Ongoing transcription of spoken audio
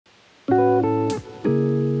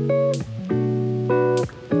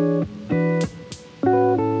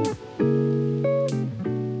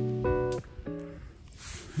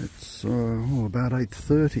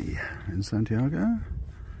8:30 in Santiago,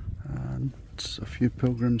 and a few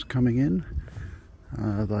pilgrims coming in.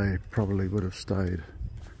 They probably would have stayed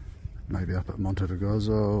maybe up at Monte de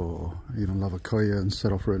Gozo or even Lavacoya and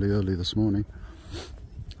set off really early this morning.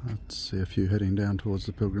 I see a few heading down towards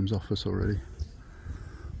the Pilgrims office already.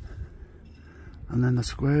 And then the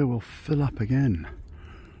square will fill up again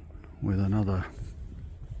with another,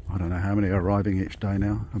 I don't know how many are arriving each day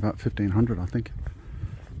now, about 1,500 I think.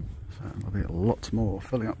 So there'll be lots more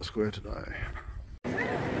filling up the square today.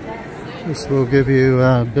 This will give you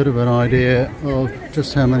a bit of an idea of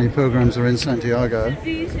just how many pilgrims are in Santiago.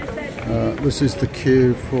 This is the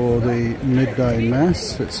queue for the midday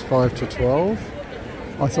mass. It's 5 to 12.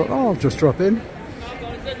 I thought, oh, I'll just drop in,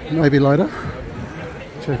 maybe later.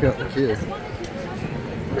 Check out the queue.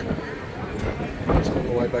 It's all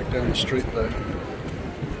the way back down the street there.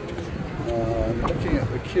 Looking at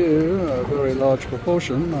the queue, a very large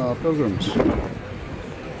proportion are pilgrims. So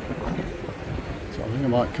I think I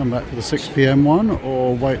might come back for the 6 PM one,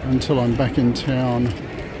 or wait until I'm back in town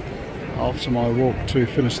after my walk to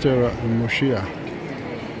Fisterra and Muxia.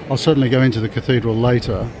 I'll certainly go into the cathedral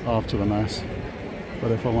later after the mass, but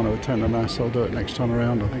if I want to attend the mass I'll do it next time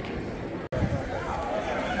around, I think.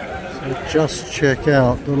 So just check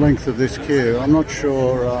out the length of this queue. I'm not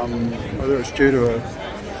sure whether it's due to a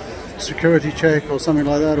security check or something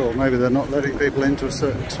like that, or maybe they're not letting people into a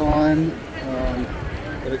certain time,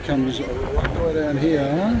 but it comes all the way down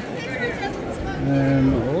here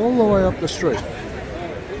and all the way up the street.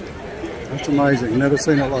 That's amazing, never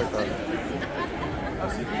seen it like that.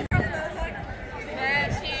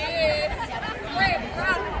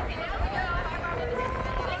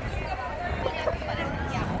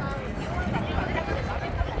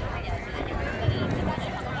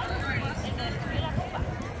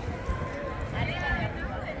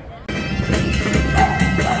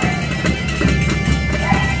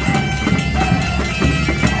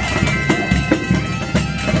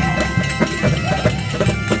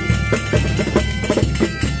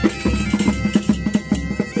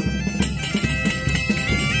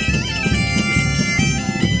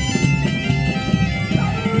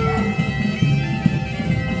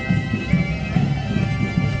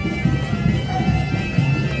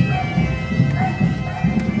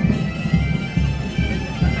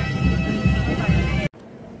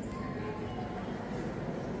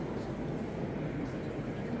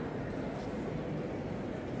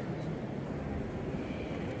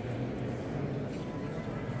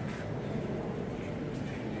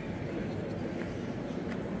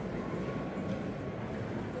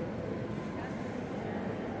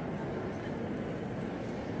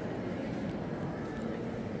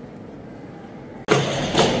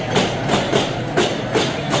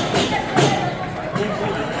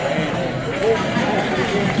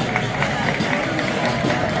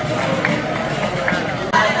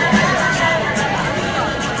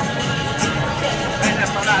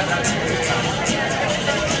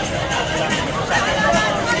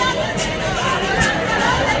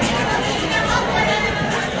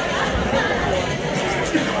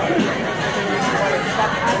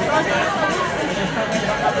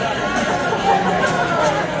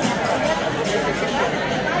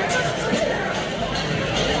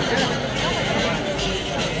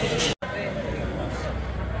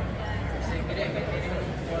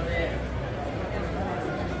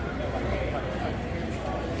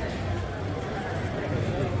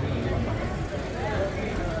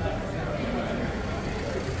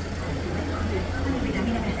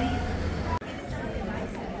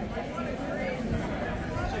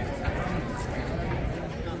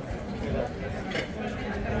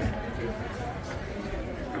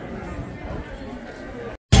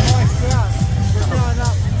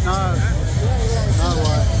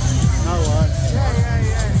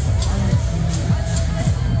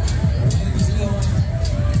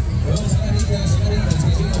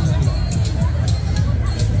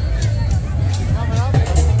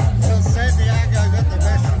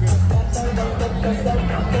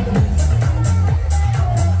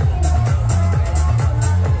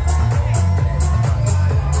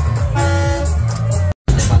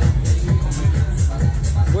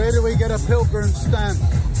 Get a pilgrim stamp.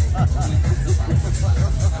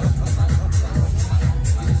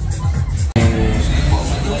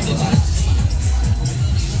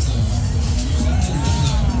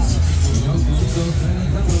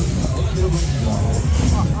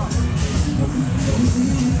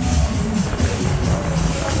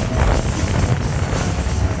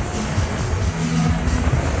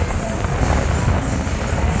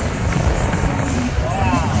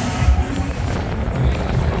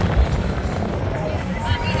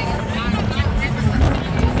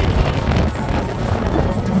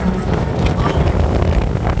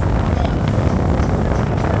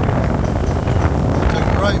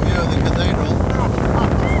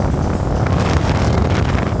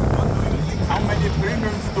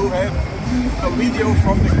 have a video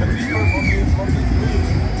from the cathedral from the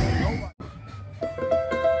street.